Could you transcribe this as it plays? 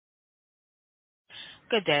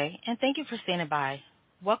Good day, and thank you for standing by.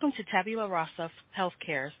 Welcome to Tabula Rasa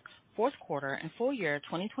HealthCare's fourth quarter and full year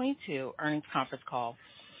 2022 earnings conference call.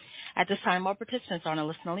 At this time, all participants are on a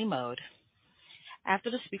listen-only mode.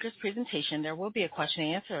 After the speaker's presentation, there will be a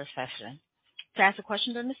question-and-answer session. To ask a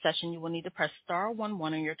question during the session, you will need to press star 11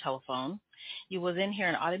 on your telephone. You will then hear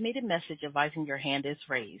an automated message advising your hand is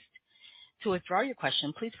raised. To withdraw your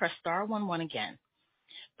question, please press star 11 again.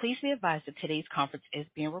 Please be advised that today's conference is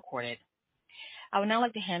being recorded. I would now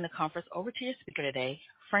like to hand the conference over to your speaker today,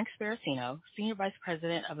 Frank Sparacino, Senior Vice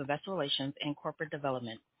President of Investor Relations and Corporate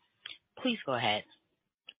Development. Please go ahead.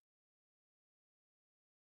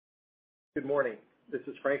 Good morning. This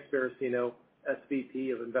is Frank Sparacino,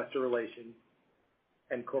 SVP of Investor Relations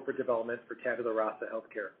and Corporate Development for Tabula Rasa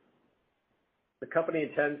HealthCare. The company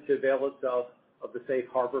intends to avail itself of the safe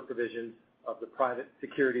harbor provisions of the Private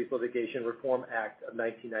Securities Litigation Reform Act of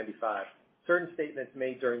 1995. Certain statements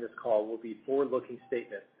made during this call will be forward-looking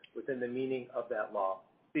statements within the meaning of that law.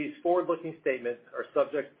 These forward-looking statements are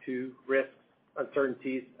subject to risks,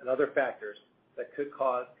 uncertainties, and other factors that could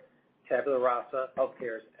cause Tabula Rasa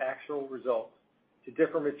HealthCare's actual results to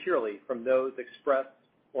differ materially from those expressed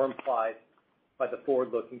or implied by the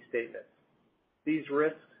forward-looking statements. These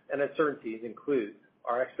risks and uncertainties include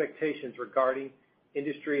our expectations regarding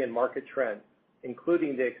industry and market trends,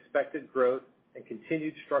 including the expected growth and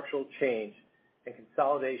continued structural change and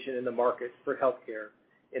consolidation in the market for healthcare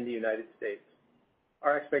in the United States.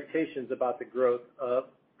 Our expectations about the growth of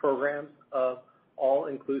programs of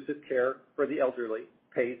all-inclusive care for the elderly,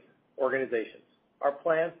 PACE organizations. Our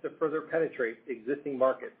plans to further penetrate existing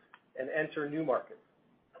markets and enter new markets.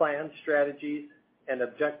 Plans, strategies, and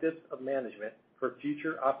objectives of management for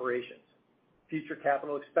future operations, future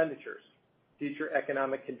capital expenditures, future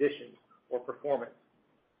economic conditions or performance,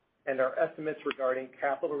 and our estimates regarding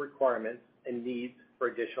capital requirements and needs for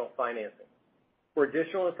additional financing. For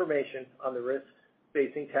additional information on the risks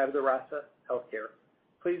facing Tabula Rasa HealthCare,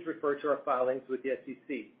 please refer to our filings with the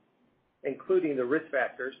SEC, including the Risk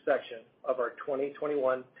Factors section of our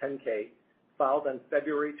 2021 10-K filed on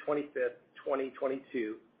February 25th,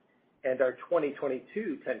 2022, and our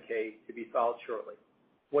 2022 10-K to be filed shortly.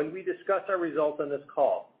 When we discuss our results on this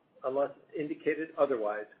call, unless indicated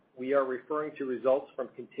otherwise, we are referring to results from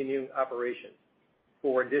continuing operations.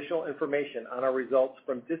 For additional information on our results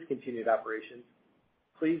from discontinued operations,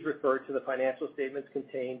 please refer to the financial statements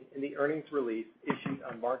contained in the earnings release issued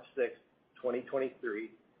on March 6, 2023,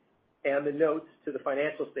 and the notes to the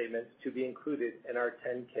financial statements to be included in our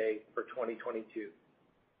 10-K for 2022.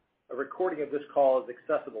 A recording of this call is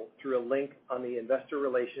accessible through a link on the Investor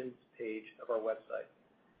Relations page of our website.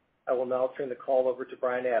 I will now turn the call over to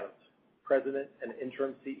Brian Adams, President and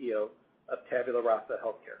Interim CEO of Tabula Rasa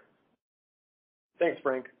HealthCare. Thanks,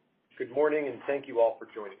 Frank. Good morning, and thank you all for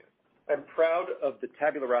joining us. I'm proud of the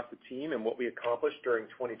Tabula Rasa team and what we accomplished during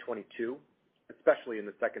 2022, especially in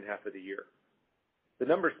the second half of the year. The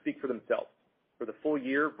numbers speak for themselves. For the full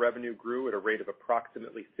year, revenue grew at a rate of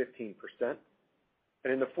approximately 15%.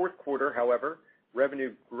 And in the fourth quarter, however,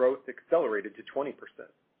 revenue growth accelerated to 20%.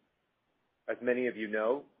 As many of you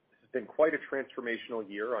know, been quite a transformational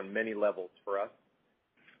year on many levels for us.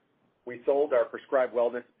 We sold our Prescribed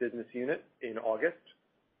Wellness business unit in August,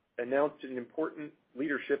 announced an important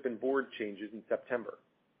leadership and board changes in September,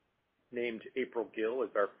 named April Gill as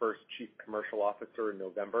our first Chief Commercial Officer in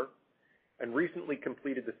November, and recently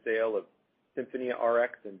completed the sale of SinfoníaRx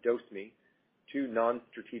and DoseMe, two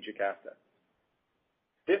non-strategic assets.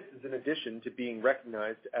 This is in addition to being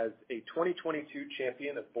recognized as a 2022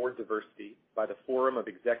 champion of board diversity by the Forum of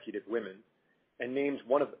Executive Women and named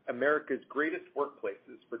one of America's greatest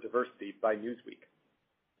workplaces for diversity by Newsweek.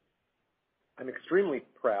 I'm extremely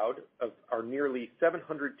proud of our nearly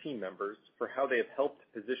 700 team members for how they have helped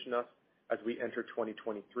position us as we enter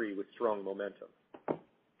 2023 with strong momentum.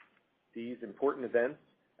 These important events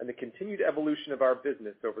and the continued evolution of our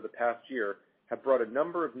business over the past year have brought a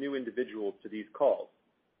number of new individuals to these calls,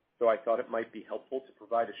 so I thought it might be helpful to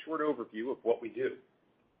provide a short overview of what we do.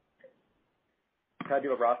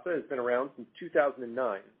 Tabula Rasa has been around since 2009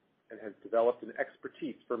 and has developed an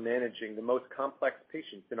expertise for managing the most complex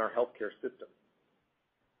patients in our healthcare system.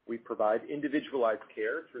 We provide individualized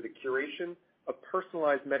care through the curation of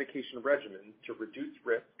personalized medication regimens to reduce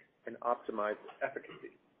risk and optimize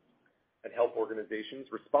efficacy, and help organizations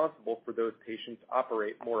responsible for those patients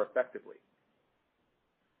operate more effectively.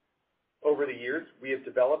 Over the years, we have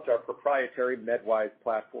developed our proprietary MedWise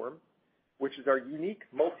platform, which is our unique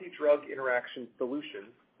multi-drug interaction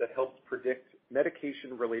solution that helps predict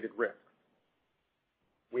medication-related risks.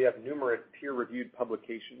 We have numerous peer-reviewed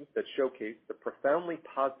publications that showcase the profoundly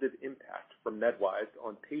positive impact from MedWise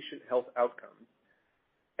on patient health outcomes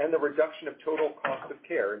and the reduction of total cost of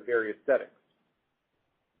care in various settings.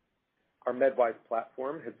 Our MedWise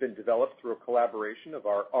platform has been developed through a collaboration of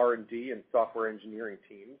our R&D and software engineering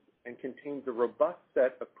teams and contains a robust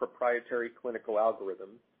set of proprietary clinical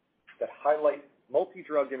algorithms that highlight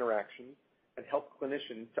multi-drug interactions and help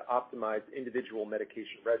clinicians to optimize individual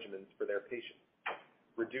medication regimens for their patients,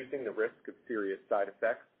 reducing the risk of serious side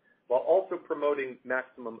effects while also promoting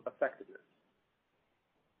maximum effectiveness.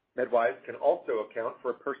 MedWise can also account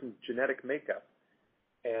for a person's genetic makeup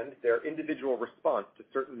and their individual response to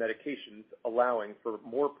certain medications, allowing for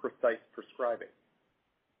more precise prescribing.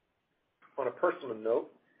 On a personal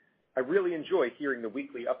note, I really enjoy hearing the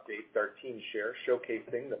weekly updates our teams share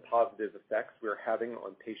showcasing the positive effects we're having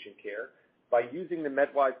on patient care by using the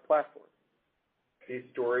MedWise platform. These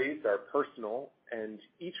stories are personal and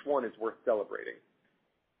each one is worth celebrating.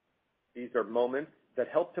 These are moments that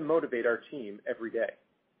help to motivate our team every day.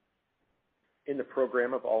 In the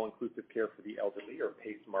program of all-inclusive care for the elderly, or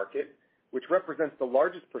PACE market, which represents the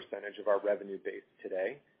largest percentage of our revenue base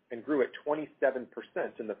today and grew at 27%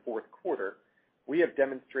 in the fourth quarter, we have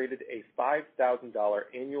demonstrated a $5,000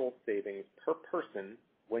 annual savings per person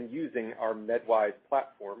when using our MedWise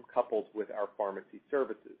platform coupled with our pharmacy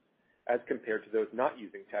services, as compared to those not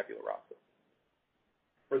using Tabula Rasa.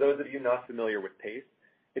 For those of you not familiar with PACE,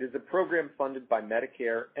 it is a program funded by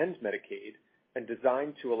Medicare and Medicaid and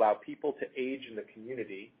designed to allow people to age in the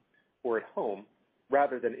community or at home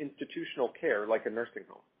rather than institutional care like a nursing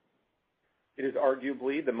home. It is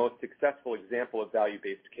arguably the most successful example of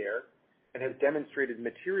value-based care and has demonstrated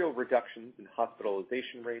material reductions in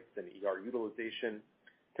hospitalization rates and ER utilization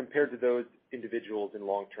compared to those individuals in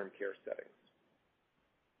long-term care settings.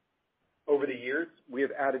 Over the years, we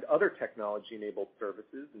have added other technology-enabled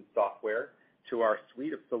services and software to our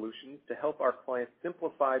suite of solutions to help our clients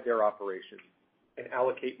simplify their operations and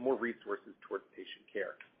allocate more resources towards patient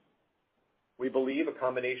care. We believe a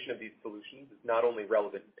combination of these solutions is not only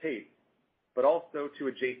relevant to PACE, but also to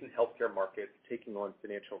adjacent healthcare markets taking on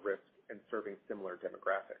financial risk and serving similar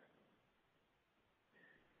demographics.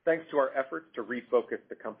 Thanks to our efforts to refocus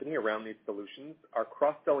the company around these solutions, our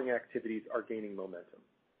cross-selling activities are gaining momentum.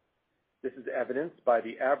 This is evidenced by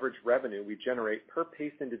the average revenue we generate per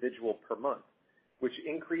PACE individual per month, which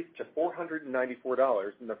increased to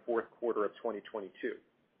 $494 in the fourth quarter of 2022,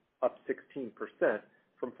 up 16%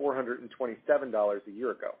 from $427 a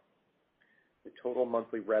year ago. The total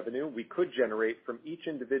monthly revenue we could generate from each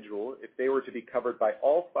individual if they were to be covered by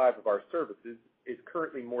all 5 of our services is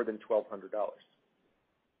currently more than $1,200.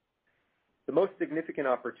 The most significant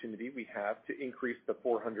opportunity we have to increase the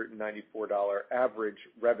 $494 average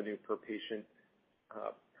revenue per patient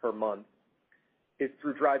per month is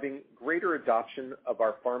through driving greater adoption of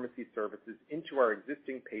our pharmacy services into our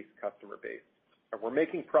existing PACE customer base, and we're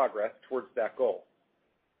making progress towards that goal.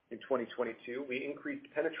 In 2022, we increased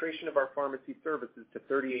penetration of our pharmacy services to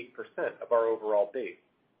 38% of our overall base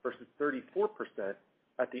versus 34%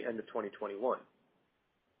 at the end of 2021.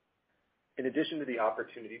 In addition to the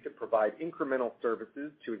opportunity to provide incremental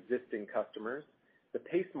services to existing customers, the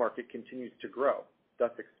PACE market continues to grow,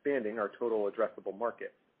 thus expanding our total addressable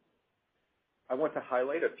market. I want to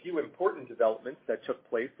highlight a few important developments that took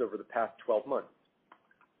place over the past 12 months.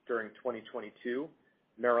 During 2022,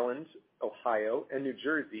 Maryland, Ohio, and New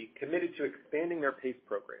Jersey committed to expanding their PACE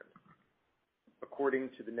programs.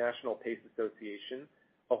 According to the National PACE Association,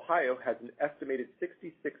 Ohio has an estimated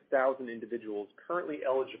 66,000 individuals currently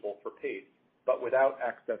eligible for PACE, but without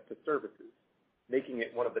access to services, making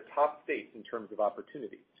it one of the top states in terms of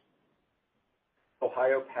opportunities.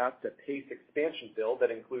 Ohio passed a PACE expansion bill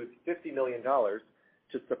that includes $50 million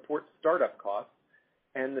to support startup costs,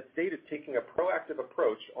 and the state is taking a proactive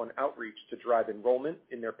approach on outreach to drive enrollment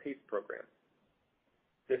in their PACE program.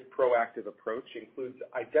 This proactive approach includes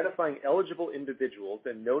identifying eligible individuals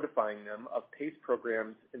and notifying them of PACE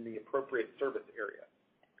programs in the appropriate service area.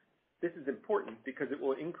 This is important because it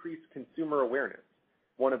will increase consumer awareness,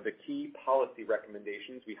 one of the key policy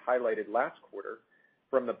recommendations we highlighted last quarter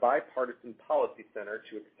from the Bipartisan Policy Center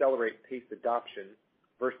to accelerate PACE adoption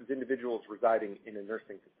versus individuals residing in a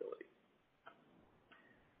nursing facility.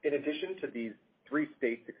 In addition to these 3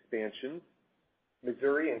 states' expansions,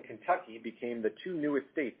 Missouri and Kentucky became the 2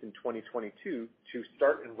 newest states in 2022 to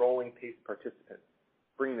start enrolling PACE participants,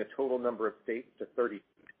 bringing the total number of states to 30.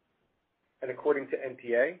 And according to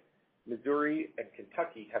NPA, Missouri and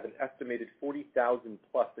Kentucky have an estimated 40,000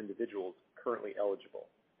 plus individuals currently eligible.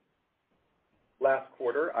 Last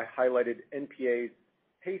quarter, I highlighted NPA's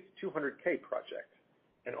PACE 200K project,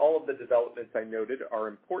 and all of the developments I noted are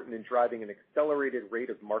important in driving an accelerated rate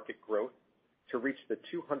of market growth to reach the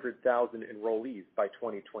 200,000 enrollees by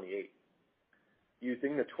 2028.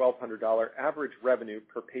 using the $1,200 average revenue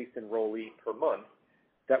per PACE enrollee per month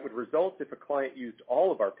that would result if a client used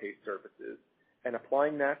all of our PACE services, and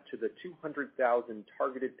applying that to the 200,000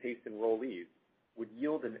 targeted PACE enrollees would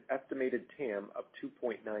yield an estimated TAM of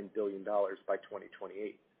 $2.9 billion by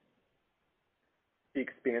 2028. The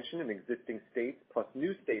expansion in existing states plus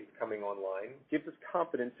new states coming online gives us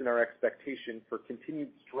confidence in our expectation for continued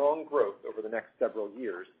strong growth over the next several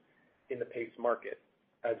years in the PACE market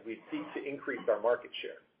as we seek to increase our market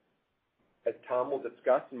share. As Tom will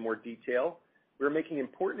discuss in more detail, we are making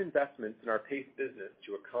important investments in our PACE business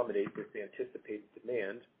to accommodate this anticipated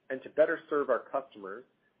demand and to better serve our customers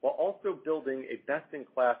while also building a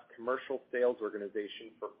best-in-class commercial sales organization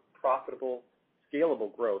for profitable,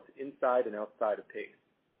 scalable growth inside and outside of PACE.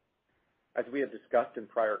 As we have discussed in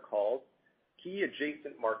prior calls, key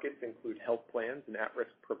adjacent markets include health plans and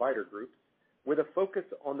at-risk provider groups, with a focus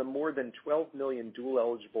on the more than 12 million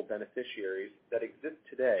dual-eligible beneficiaries that exist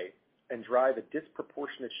today and drive a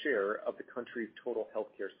disproportionate share of the country's total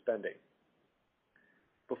healthcare spending.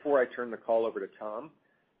 Before I turn the call over to Tom,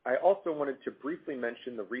 I also wanted to briefly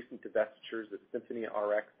mention the recent divestitures of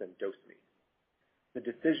SinfoníaRx and DoseMe. The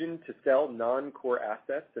decision to sell non-core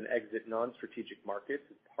assets and exit non-strategic markets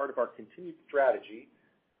is part of our continued strategy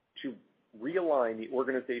to realign the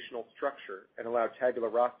organizational structure and allow Tabula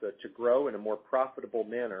Rasa to grow in a more profitable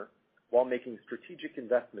manner while making strategic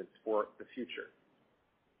investments for the future.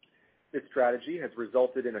 This strategy has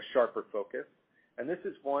resulted in a sharper focus, and this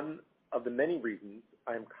is one of the many reasons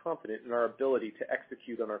I am confident in our ability to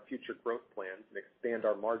execute on our future growth plans and expand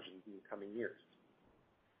our margins in the coming years.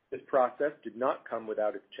 This process did not come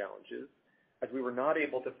without its challenges, as we were not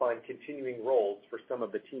able to find continuing roles for some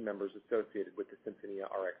of the team members associated with the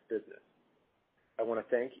SinfoníaRx business. I want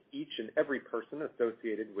to thank each and every person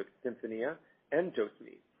associated with Sinfonía and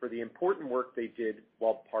DoseMe for the important work they did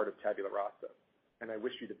while part of Tabula Rasa, and I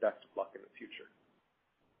wish you the best of luck in the future.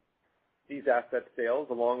 These asset sales,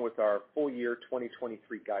 along with our full year 2023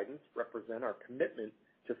 guidance, represent our commitment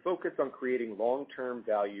to focus on creating long-term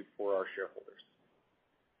value for our shareholders.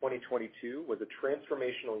 2022 was a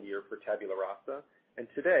transformational year for Tabula Rasa, and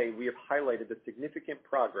today we have highlighted the significant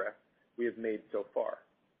progress we have made so far.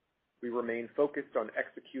 We remain focused on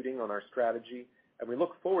executing on our strategy, and we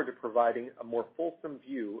look forward to providing a more fulsome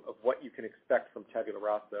view of what you can expect from Tabula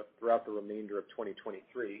Rasa throughout the remainder of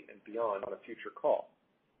 2023 and beyond on a future call.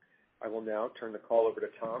 I will now turn the call over to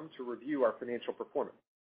Tom to review our financial performance.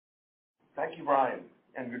 Thank you, Brian,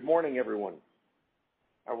 and good morning, everyone.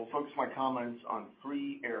 I will focus my comments on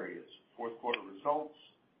three areas: fourth quarter results,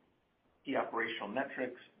 key operational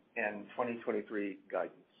metrics, and 2023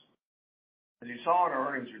 guidance. As you saw in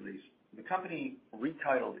our earnings release, the company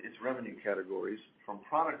retitled its revenue categories from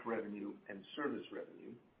product revenue and service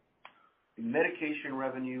revenue to medication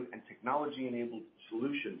revenue and technology-enabled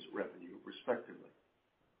solutions revenue, respectively.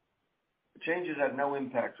 The changes had no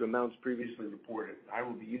impact to amounts previously reported. I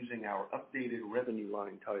will be using our updated revenue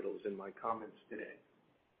line titles in my comments today.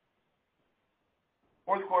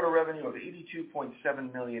 Fourth quarter revenue of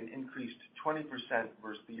 $82.7 million increased 20%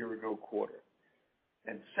 versus the year-ago quarter,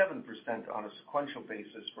 and 7% on a sequential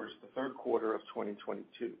basis versus the third quarter of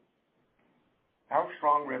 2022. Our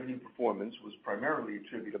strong revenue performance was primarily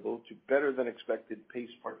attributable to better-than-expected PACE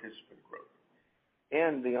participant growth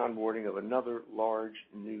and the onboarding of another large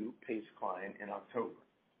new PACE client in October.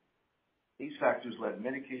 These factors led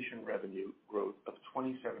medication revenue growth of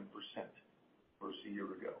 27% versus a year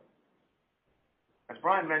ago. As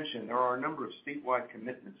Brian mentioned, there are a number of statewide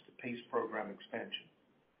commitments to PACE program expansion.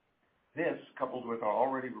 This, coupled with our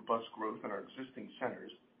already robust growth in our existing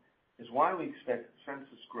centers, is why we expect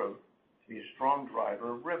census growth to be a strong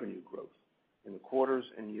driver of revenue growth in the quarters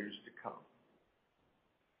and years to come.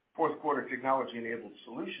 Fourth quarter technology-enabled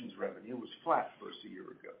solutions revenue was flat versus a year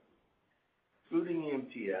ago. Excluding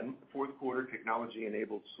EMTM, fourth quarter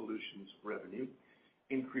technology-enabled solutions revenue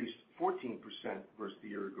increased 14% versus the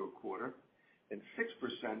year-ago quarter and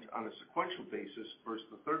 6% on a sequential basis versus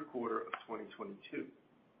the third quarter of 2022.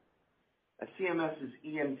 As CMS's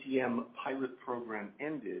EMTM pilot program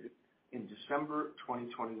ended in December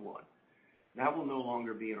 2021, that will no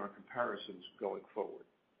longer be in our comparisons going forward.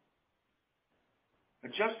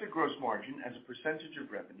 Adjusted gross margin as a percentage of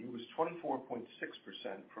revenue was 24.6%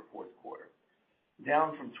 for fourth quarter,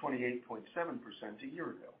 down from 28.7% a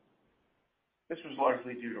year ago. This was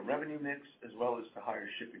largely due to revenue mix as well as to higher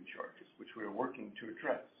shipping charges, which we are working to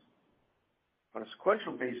address. On a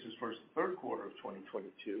sequential basis versus the third quarter of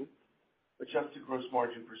 2022, adjusted gross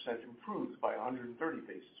margin percent improved by 130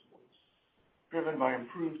 basis points, driven by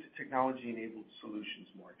improved technology-enabled solutions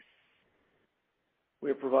margin. We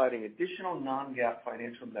are providing additional non-GAAP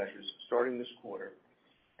financial measures starting this quarter,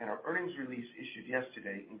 and our earnings release issued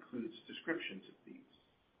yesterday includes descriptions of these.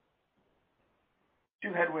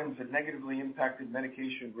 Two headwinds that negatively impacted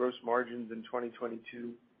medication gross margins in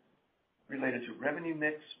 2022 related to revenue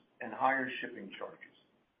mix and higher shipping charges.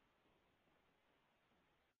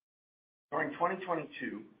 During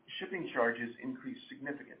 2022, shipping charges increased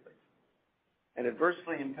significantly and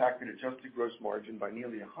adversely impacted adjusted gross margin by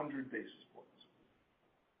nearly 100 basis points.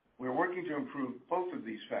 We are working to improve both of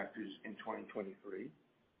these factors in 2023,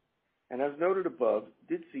 and as noted above,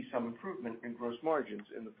 did see some improvement in gross margins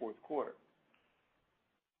in the fourth quarter.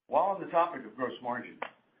 While on the topic of gross margin,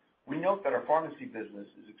 we note that our pharmacy business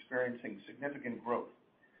is experiencing significant growth,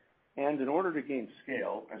 and in order to gain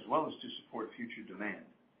scale as well as to support future demand,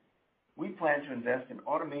 we plan to invest in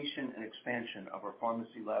automation and expansion of our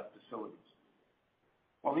pharmacy lab facilities.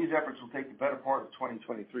 While these efforts will take the better part of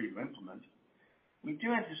 2023 to implement, we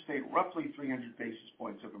do anticipate roughly 300 basis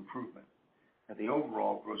points of improvement at the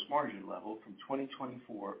overall gross margin level from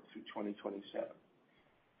 2024 through 2027.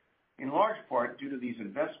 In large part due to these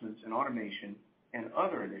investments in automation and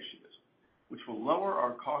other initiatives, which will lower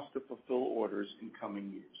our cost to fulfill orders in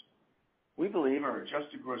coming years. We believe our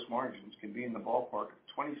adjusted gross margins can be in the ballpark of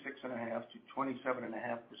 26.5% to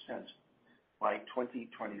 27.5% by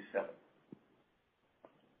 2027.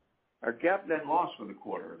 Our GAAP net loss for the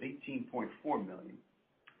quarter of $18.4 million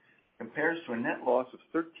compares to a net loss of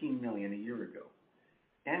 $13 million a year ago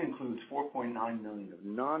and includes $4.9 million of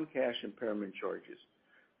non-cash impairment charges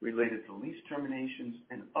related to lease terminations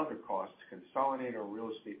and other costs to consolidate our real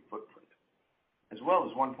estate footprint, as well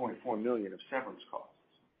as $1.4 million of severance costs.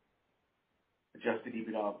 Adjusted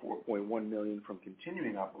EBITDA of $4.1 million from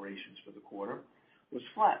continuing operations for the quarter was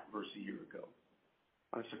flat versus a year ago.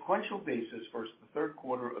 On a sequential basis versus the third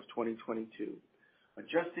quarter of 2022,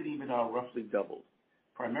 adjusted EBITDA roughly doubled,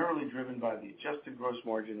 primarily driven by the adjusted gross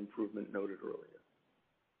margin improvement noted earlier.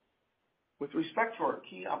 With respect to our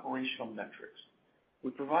key operational metrics,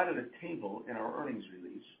 we provided a table in our earnings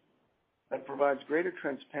release that provides greater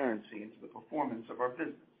transparency into the performance of our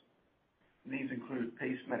business. These include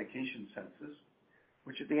PACE medication census,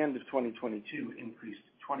 which at the end of 2022 increased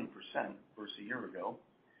 20% versus a year ago,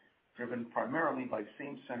 driven primarily by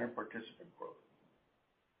same-center participant growth,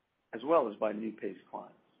 as well as by new PACE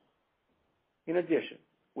clients. In addition,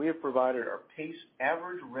 we have provided our PACE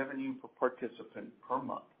average revenue per participant per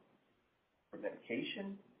month for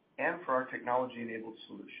medication and for our technology-enabled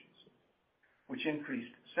solutions, which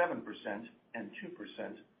increased 7% and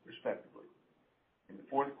 2% respectively in the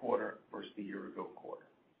fourth quarter versus the year-ago quarter.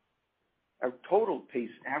 Our total PACE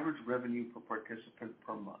average revenue per participant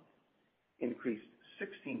per month increased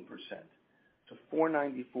 16% to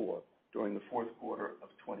 $494 during the fourth quarter of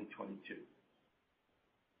 2022.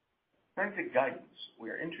 Turning to guidance, we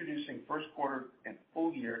are introducing first quarter and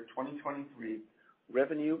full year 2023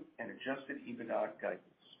 revenue and adjusted EBITDA guidance.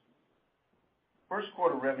 First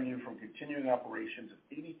quarter revenue from continuing operations of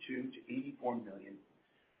 $82 to $84 million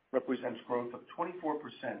represents growth of 24%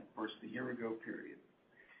 versus the year-ago period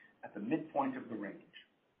at the midpoint of the range,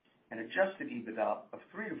 and adjusted EBITDA of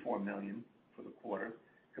 $3 to $4 million for the quarter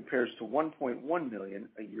compares to $1.1 million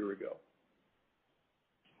a year ago.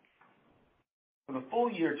 For the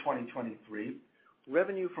full year 2023,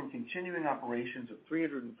 revenue from continuing operations of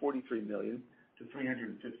 $343 million to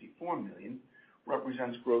 $354 million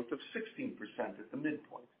represents growth of 16% at the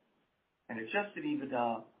midpoint, and adjusted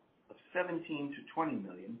EBITDA of $17 to $20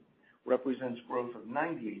 million represents growth of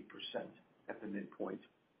 98% at the midpoint,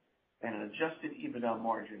 and an adjusted EBITDA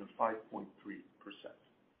margin of 5.3%.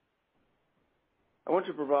 I want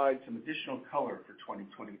to provide some additional color for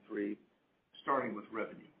 2023, starting with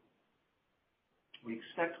revenue. We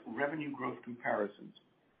expect revenue growth comparisons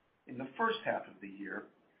in the first half of the year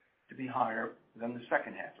to be higher than the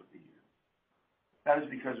second half of the year. That is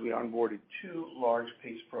because we onboarded 2 large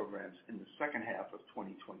PACE programs in the second half of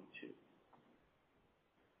 2022.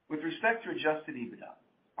 With respect to adjusted EBITDA,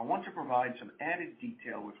 I want to provide some added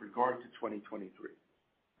detail with regard to 2023.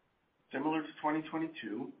 Similar to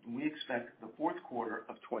 2022, we expect the fourth quarter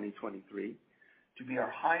of 2023 to be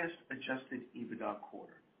our highest adjusted EBITDA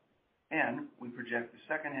quarter, and we project the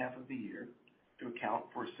second half of the year to account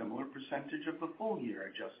for a similar percentage of the full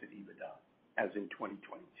year adjusted EBITDA as in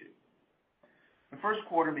 2022. The first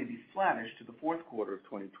quarter may be flattish to the fourth quarter of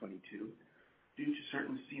 2022 due to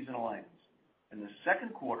certain seasonal items, and the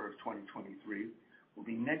second quarter of 2023 will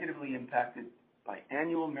be negatively impacted by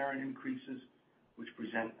annual merit increases, which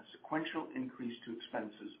present a sequential increase to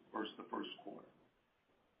expenses versus the first quarter.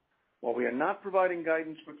 While we are not providing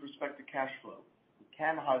guidance with respect to cash flow, we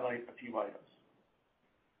can highlight a few items.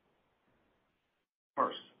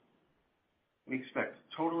 First, we expect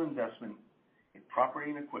total investment in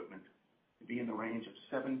property and equipment to be in the range of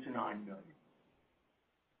 $7 to $9 million,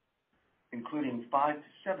 including $5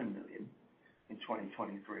 to $7 million in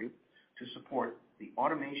 2023 to support the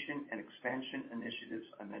automation and expansion initiatives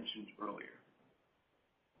I mentioned earlier.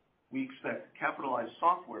 We expect capitalized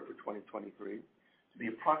software for 2023 to be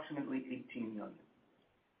approximately $18 million,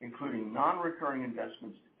 including non-recurring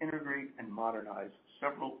investments to integrate and modernize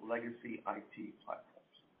several legacy IT platforms.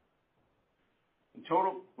 In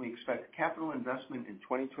total, we expect capital investment in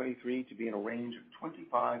 2023 to be in a range of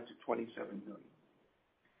 $25 to $27 million.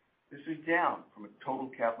 This is down from a total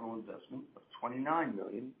capital investment of $29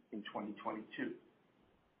 million in 2022.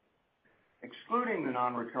 Excluding the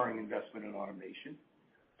non-recurring investment in automation,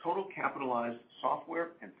 total capitalized software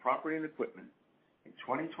and property and equipment in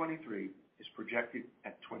 2023 is projected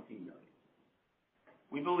at $20 million.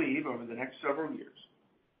 We believe over the next several years,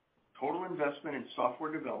 total investment in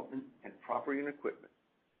software development and property and equipment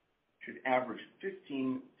should average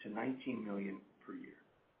 $15 to $19 million per year.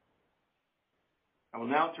 I will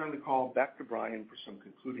now turn the call back to Brian for some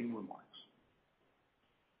concluding remarks.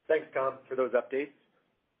 Thanks, Tom, for those updates.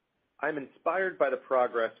 I'm inspired by the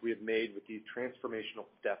progress we have made with these transformational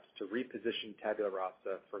steps to reposition Tabula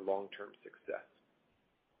Rasa for long-term success.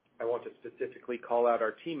 I want to specifically call out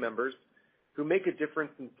our team members who make a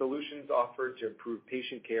difference in solutions offered to improve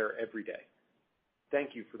patient care every day.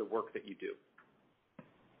 Thank you for the work that you do.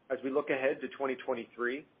 As we look ahead to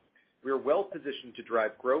 2023, we are well positioned to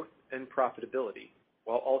drive growth and profitability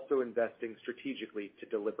while also investing strategically to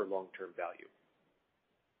deliver long-term value.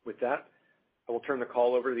 With that, I will turn the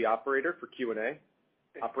call over to the operator for Q&A.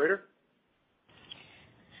 Operator?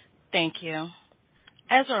 Thank you.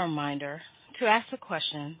 As a reminder, to ask a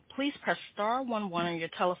question, please press star 11 on your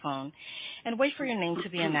telephone and wait for your name to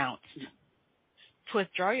be announced. To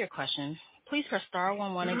withdraw your question, please press star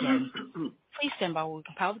 11 again. Please stand by while we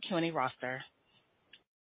compile the Q&A roster.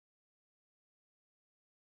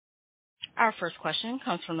 Our first question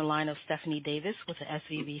comes from the line of Stephanie Davis with the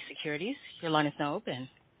SVB Securities. Your line is now open.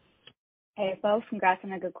 Hey, folks. Congrats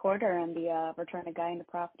on a good quarter and the return of guiding to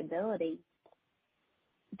profitability.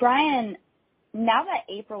 Brian, now that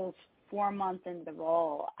April's 4 months into the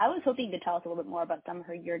role, I was hoping you could tell us a little bit more about some of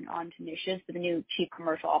her year-on initiatives for the new Chief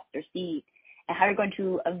Commercial Officer seat and how you're going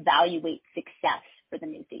to evaluate success for the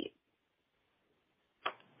new seat.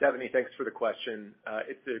 Stephanie, thanks for the question.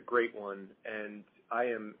 It's a great one, and I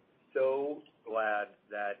am so glad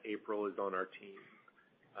that April is on our team.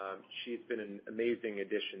 She's been an amazing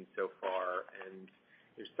addition so far, and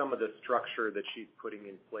there's some of the structure that she's putting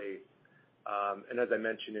in place. And as I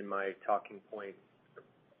mentioned in my talking points,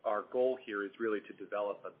 our goal here is really to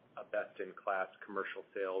develop a best-in-class commercial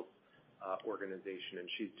sales organization, and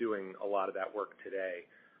she's doing a lot of that work today.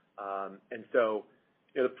 And so,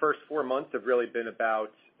 the first 4 months have really been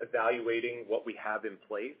about evaluating what we have in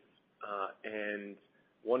place. And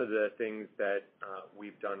one of the things that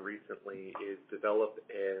we've done recently is develop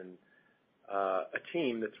a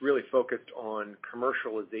team that's really focused on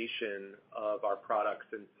commercialization of our products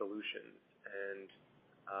and solutions. And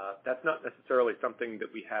that's not necessarily something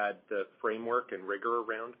that we had the framework and rigor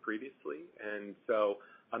around previously. And so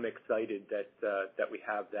I'm excited that we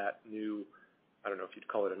have that new, I don't know if you'd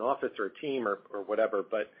call it an office or a team or whatever,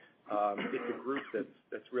 but it's a group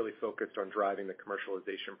that's really focused on driving the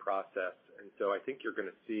commercialization process. And so I think you're going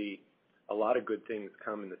to see a lot of good things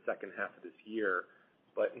come in the second half of this year.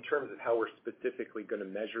 But in terms of how we're specifically going to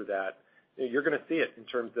measure that, you're going to see it in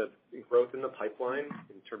terms of growth in the pipeline,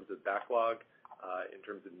 in terms of backlog, in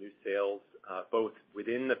terms of new sales, both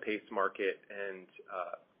within the PACE market and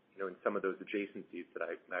in some of those adjacencies that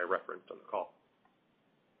I referenced on the call.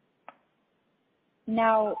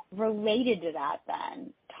 Now, related to that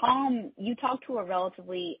then, Tom, you talked to a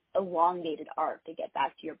relatively elongated arc to get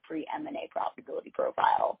back to your pre-M&A profitability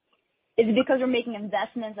profile. Is it because we're making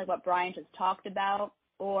investments like what Brian just talked about,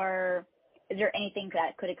 or is there anything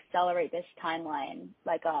that could accelerate this timeline,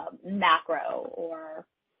 like a macro or,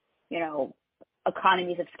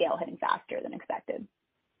 economies of scale hitting faster than expected?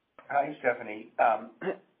 Hi, Stephanie,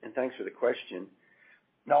 and thanks for the question.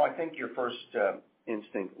 No, I think your first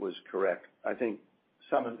instinct was correct. I think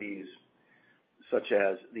some of these, such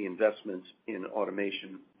as the investments in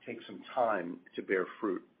automation, take some time to bear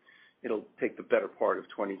fruit. It'll take the better part of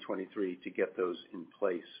 2023 to get those in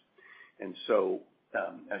place. And so,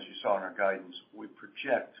 as you saw in our guidance, we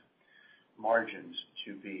project margins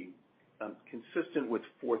to be consistent with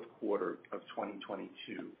fourth quarter of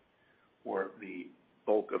 2022 or the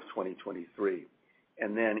bulk of 2023.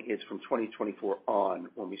 And then it's from 2024 on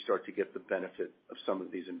when we start to get the benefit of some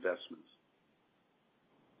of these investments.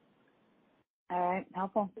 All right.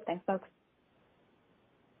 Helpful. Thanks, folks.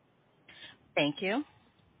 Thank you.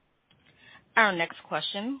 Our next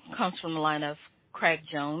question comes from the line of Craig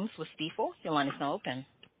Jones with Stifel. Your line is now open.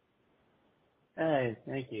 Hey,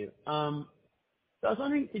 thank you. So I was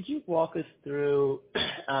wondering, could you walk us through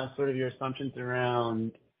sort of your assumptions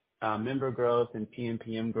around member growth and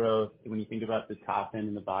PMPM growth when you think about the top end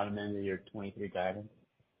and the bottom end of your 23 guidance?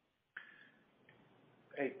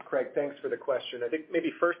 Hey, Craig, thanks for the question. I think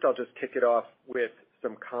maybe first I'll just kick it off with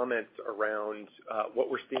some comments around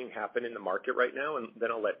what we're seeing happen in the market right now, and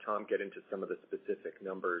then I'll let Tom get into some of the specific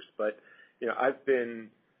numbers. But, you know, I've been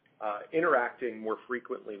interacting more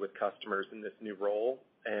frequently with customers in this new role,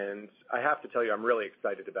 and I have to tell you, I'm really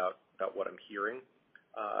excited about what I'm hearing.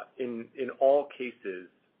 In all cases,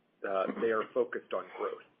 they are focused on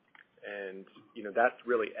growth. And, you know, that's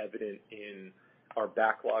really evident in our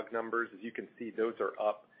backlog numbers. As you can see, those are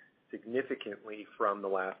up significantly from the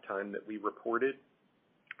last time that we reported.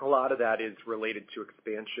 A lot of that is related to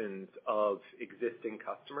expansions of existing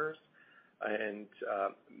customers, and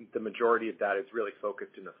the majority of that is really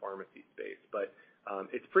focused in the pharmacy space. But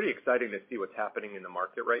it's pretty exciting to see what's happening in the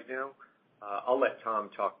market right now. I'll let Tom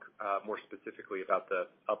talk more specifically about the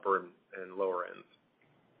upper and lower ends.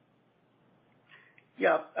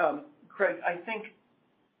 Yeah, Craig, I think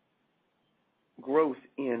growth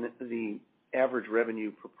in the average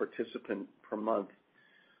revenue per participant per month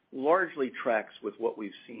largely tracks with what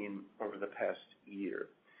we've seen over the past year,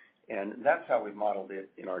 and that's how we modeled it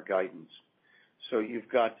in our guidance. So you've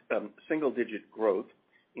got single-digit growth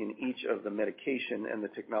in each of the medication and the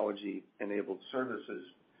technology-enabled services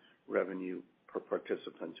revenue per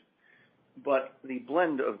participant, but the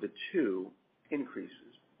blend of the two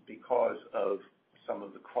increases because of some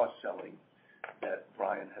of the cross-selling that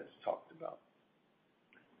Brian has talked about.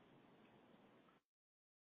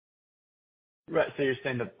 Right. So you're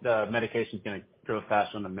saying that the medication is going to grow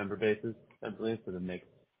faster on a member basis, I believe, so the mix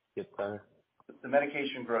gets better? The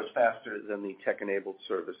medication grows faster than the tech-enabled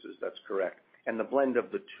services. That's correct. And the blend of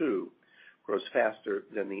the two grows faster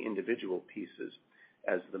than the individual pieces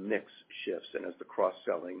as the mix shifts and as the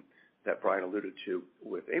cross-selling that Brian alluded to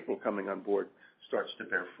with April coming on board starts to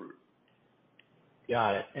bear fruit.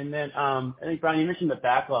 Got it. And then I think, Brian, you mentioned the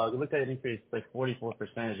backlog. It looked like it increased like 44%,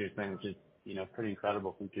 as you're saying, which is, you know, pretty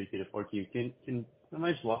incredible from 3Q to 4Q. Can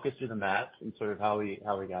somebody just walk us through the math and sort of how we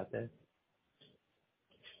got there?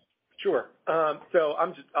 Sure. So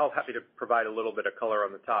I'll happy to provide a little bit of color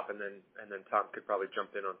on the top, and then Tom could probably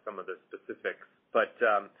jump in on some of the specifics. But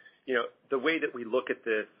you know, the way that we look at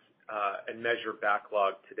this and measure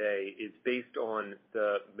backlog today is based on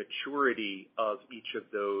the maturity of each of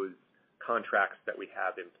those contracts that we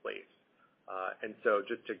have in place. And so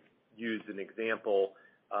just to use an example,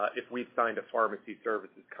 if we've signed a pharmacy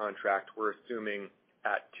services contract, we're assuming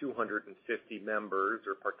at 250 members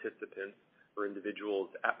or participants or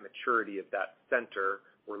individuals at maturity of that center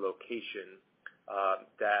or location,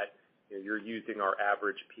 that you're using our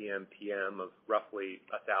average PMPM of roughly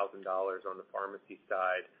 $1,000 on the pharmacy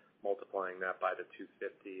side, multiplying that by the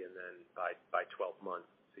 250, and then by 12 months,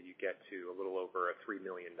 so you get to a little over a $3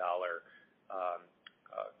 million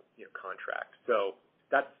contract. So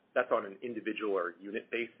that's on an individual or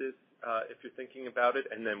unit basis, if you're thinking about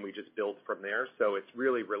it, and then we just build from there. So it's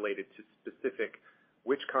really related to specific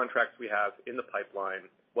which contracts we have in the pipeline,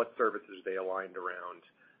 what services they aligned around,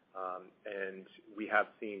 and we have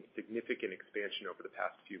seen significant expansion over the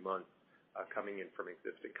past few months coming in from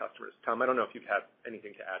existing customers. Tom, I don't know if you'd have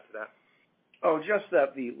anything to add to that. Oh, just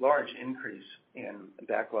that the large increase in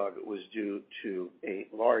backlog was due to a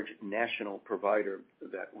large national PACE provider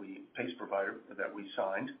that we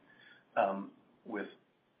signed with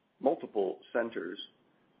multiple centers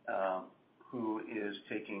who is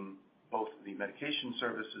taking both the medication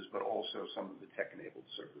services but also some of the tech-enabled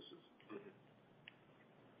services.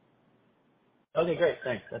 Okay, great.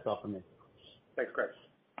 Thanks. That's all from me. Thanks, Craig.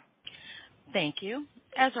 Thank you.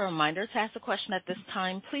 As a reminder, to ask a question at this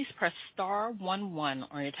time, please press star 11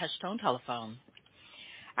 on your touch-tone telephone.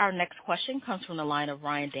 Our next question comes from the line of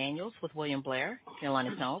Ryan Daniels with William Blair. Your line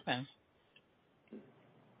is now open.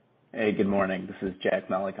 Hey, good morning. This is Jack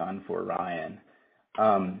Malik on for Ryan.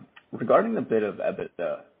 Regarding the bit of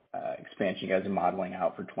EBITDA expansion you guys are modeling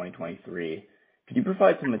out for 2023, could you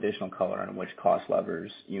provide some additional color on which cost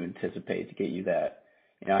levers you anticipate to get you that,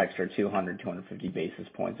 extra 250 basis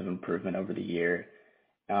points of improvement over the year?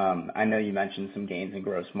 I know you mentioned some gains in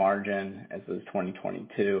gross margin as those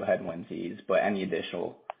 2022 headwinds ease, but any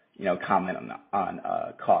additional, comment on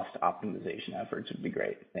cost optimization efforts would be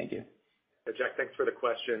great. Thank you. Yeah, Jack, thanks for the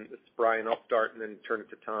question. This is Brian. I'll start and then turn it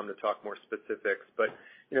to Tom to talk more specifics. But,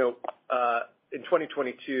 in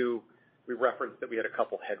 2022, we referenced that we had a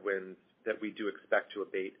couple headwinds that we do expect to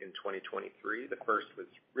abate in 2023. The first was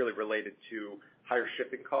really related to higher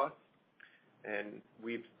shipping costs, and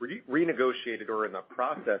we've renegotiated or in the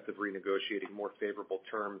process of renegotiating more favorable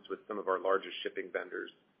terms with some of our largest shipping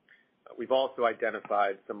vendors. We've also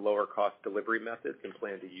identified some lower cost delivery methods and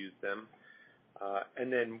plan to use them.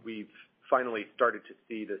 And then we've finally started to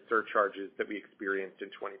see the surcharges that we experienced in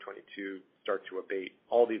 2022 start to abate.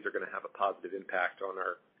 All these are going to have a positive impact on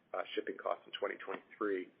our shipping costs in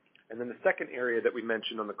 2023. And then the second area that we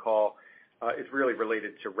mentioned on the call is really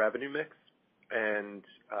related to revenue mix. And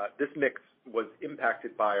this mix was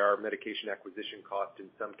impacted by our medication acquisition cost in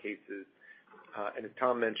some cases. And as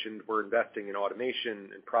Tom mentioned, we're investing in automation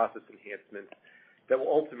and process enhancements that will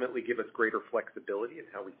ultimately give us greater flexibility in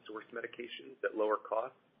how we source medications at lower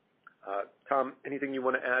costs. Tom, anything you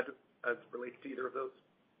want to add as it relates to either of those?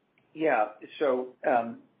 Yeah. So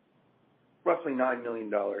roughly $9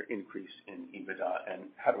 million increase in EBITDA, and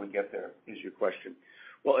how do we get there is your question.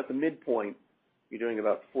 Well, at the midpoint, you're doing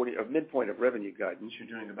about midpoint of revenue guidance,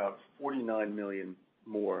 you're doing about $49 million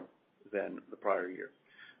more than the prior year.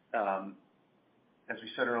 As we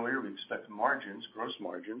said earlier, we expect margins, gross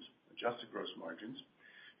margins, adjusted gross margins,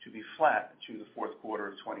 to be flat to the fourth quarter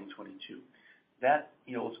of 2022. That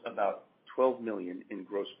yields about $12 million in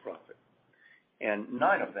gross profit, and $9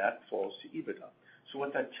 million of that falls to EBITDA. So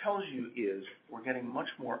what that tells you is we're getting much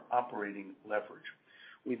more operating leverage.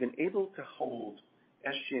 We've been able to hold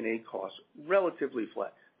SG&A costs relatively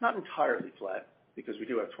flat, not entirely flat, because we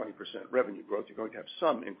do have 20% revenue growth. You're going to have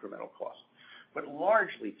some incremental costs, but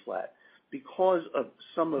largely flat because of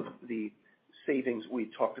some of the savings we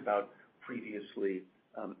talked about previously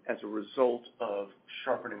as a result of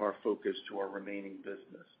sharpening our focus to our remaining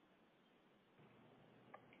business.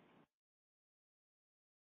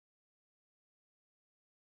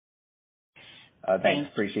 Thanks.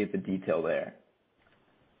 Appreciate the detail there.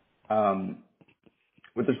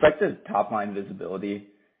 With respect to top-line visibility,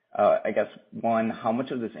 I guess, one, how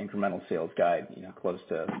much of this incremental sales guide, close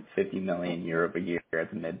to $50 million year-over-year at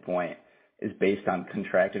the midpoint, is based on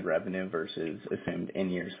contracted revenue versus assumed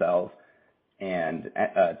in-year sales? And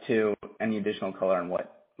two, any additional color on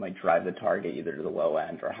what might drive the target either to the low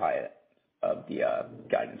end or high of the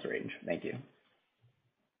guidance range? Thank you.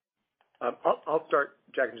 I'll start,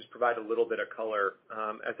 Jack, and just provide a little bit of color.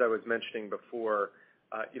 As I was mentioning before,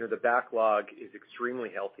 the backlog is extremely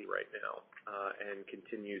healthy right now and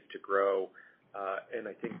continues to grow. And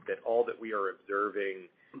I think that all that we are observing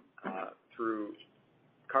through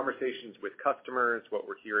conversations with customers, what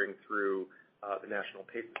we're hearing through the National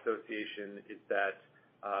PACE Association, is that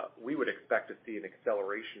we would expect to see an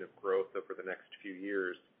acceleration of growth over the next few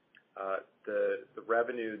years. The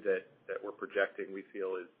revenue that we're projecting, we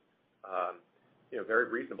feel, is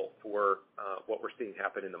very reasonable for what we're seeing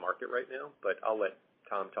happen in the market right now. But I'll let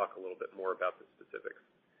Tom talk a little bit more about the specifics.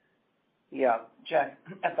 Yeah, Jack,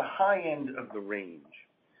 at the high end of the range,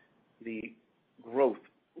 the growth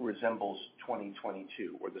resembles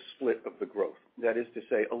 2022, or the split of the growth. That is to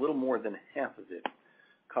say, a little more than half of it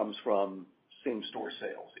comes from same-store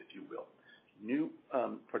sales, if you will, new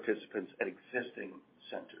participants at existing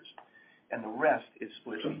centers. And the rest is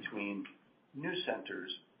split between new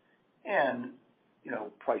centers and,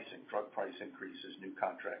 pricing, drug price increases, new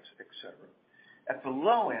contracts, et cetera. At the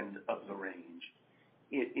low end of the range,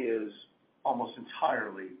 it is almost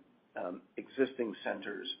entirely existing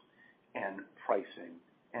centers and pricing,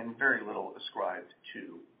 and very little ascribed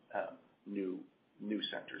to new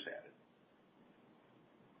centers added.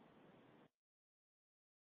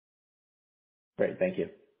 Great. Thank you.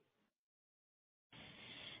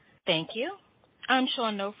 Thank you. I'm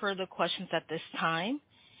showing no further questions at this time.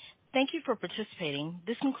 Thank you for participating.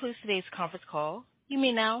 This concludes today's conference call. You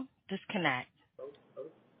may now disconnect.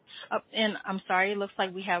 And I'm sorry, it looks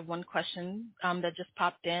like we have one question that just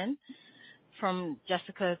popped in from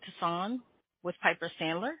Jessica Tassan with Piper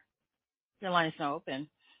Sandler. Your line is now open.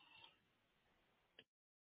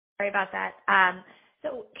 Sorry about that.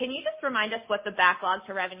 So can you just remind us what the backlog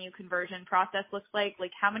to revenue conversion process looks like?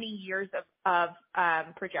 Like, how many years of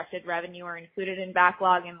projected revenue are included in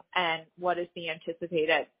backlog, and what is the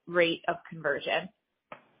anticipated rate of conversion?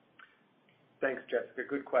 Thanks, Jessica.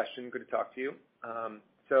 Good question. Good to talk to you.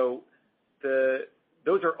 So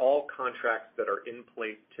those are all contracts that are in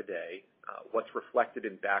place today. What's reflected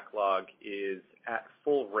in backlog is at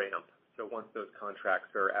full ramp. So once those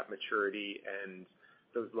contracts are at maturity and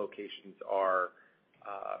those locations are,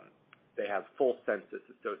 they have full census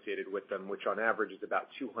associated with them, which on average is about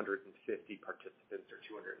 250 participants or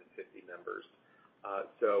 250 members.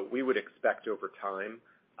 So we would expect over time,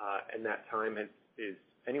 and that time is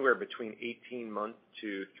anywhere between 18 months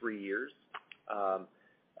to 3 years,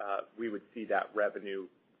 we would see that revenue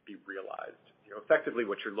be realized. Effectively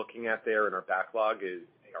what you're looking at there in our backlog is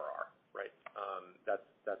ARR, right?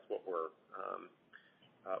 That's what we're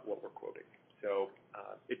quoting. So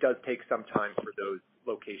it does take some time for those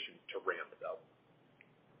locations to ramp, though.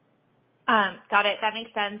 Got it. That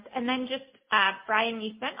makes sense. And then just, Brian,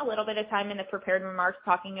 you spent a little bit of time in the prepared remarks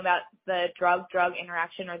talking about the drug-drug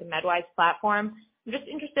interaction or the MedWise platform. I'm just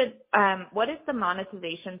interested, what is the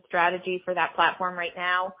monetization strategy for that platform right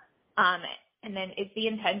now? And then is the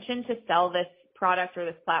intention to sell this product or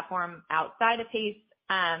this platform outside of PACE?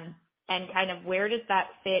 And kind of where does that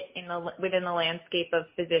fit within the landscape of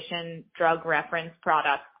physician drug reference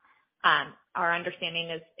products? Our understanding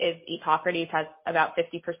is Epocrates has about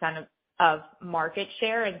 50% of market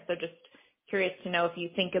share, and so just curious to know if you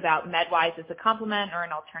think about MedWise as a complement or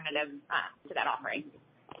an alternative to that offering.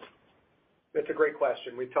 That's a great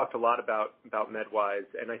question. We've talked a lot about MedWise,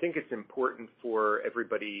 and I think it's important for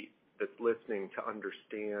everybody that's listening to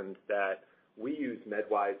understand that we use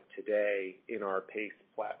MedWise today in our PACE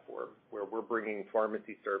platform, where we're bringing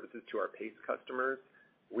pharmacy services to our PACE customers.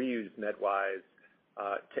 We use MedWise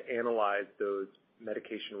to analyze those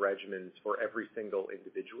medication regimens for every single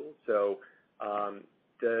individual. So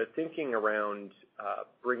the thinking around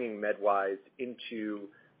bringing MedWise into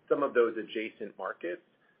some of those adjacent markets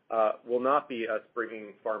will not be us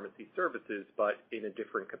bringing pharmacy services, but in a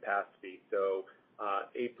different capacity. So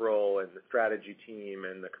April and the strategy team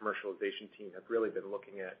and the commercialization team have really been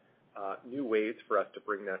looking at new ways for us to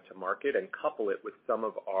bring that to market and couple it with some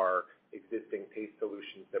of our existing PACE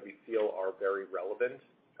solutions that we feel are very relevant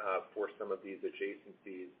for some of these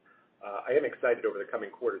adjacencies. I am excited over the coming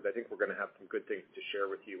quarters. I think we're going to have some good things to share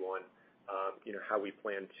with you on how we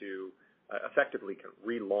plan to effectively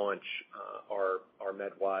relaunch our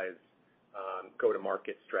MedWise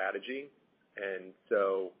go-to-market strategy. And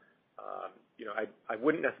so I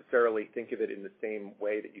wouldn't necessarily think of it in the same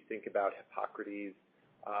way that you think about Hippocrates.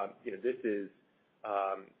 This is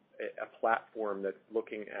a platform that's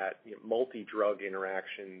looking at multi-drug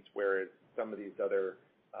interactions, whereas some of these other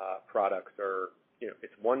products are,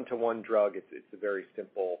 it's one-to-one drug. It's a very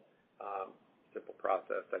simple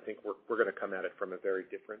process. I think we're going to come at it from a very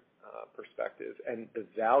different perspective, and the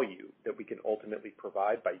value that we can ultimately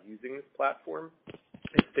provide by using this platform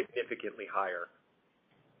is significantly higher.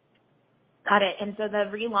 Got it. And so the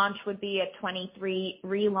relaunch would be a 23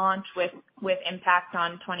 relaunch with impact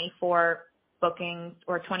on 24 bookings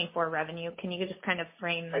or 24 revenue. Can you just kind of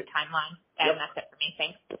frame the timeline? And Yep. That's it for me.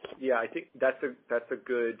 Thanks. Yeah, I think that's a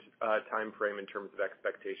good time frame in terms of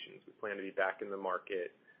expectations. We plan to be back in the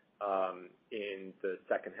market in the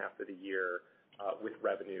second half of the year with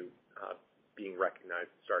revenue being recognized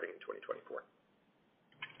starting in 2024.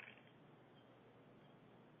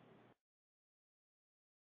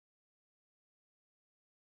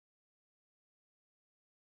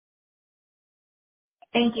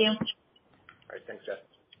 Thank you. All right, thanks, Jess.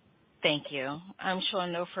 Thank you. I'm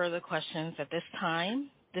showing no further questions at this time.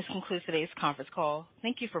 This concludes today's conference call.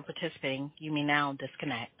 Thank you for participating. You may now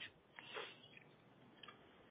disconnect.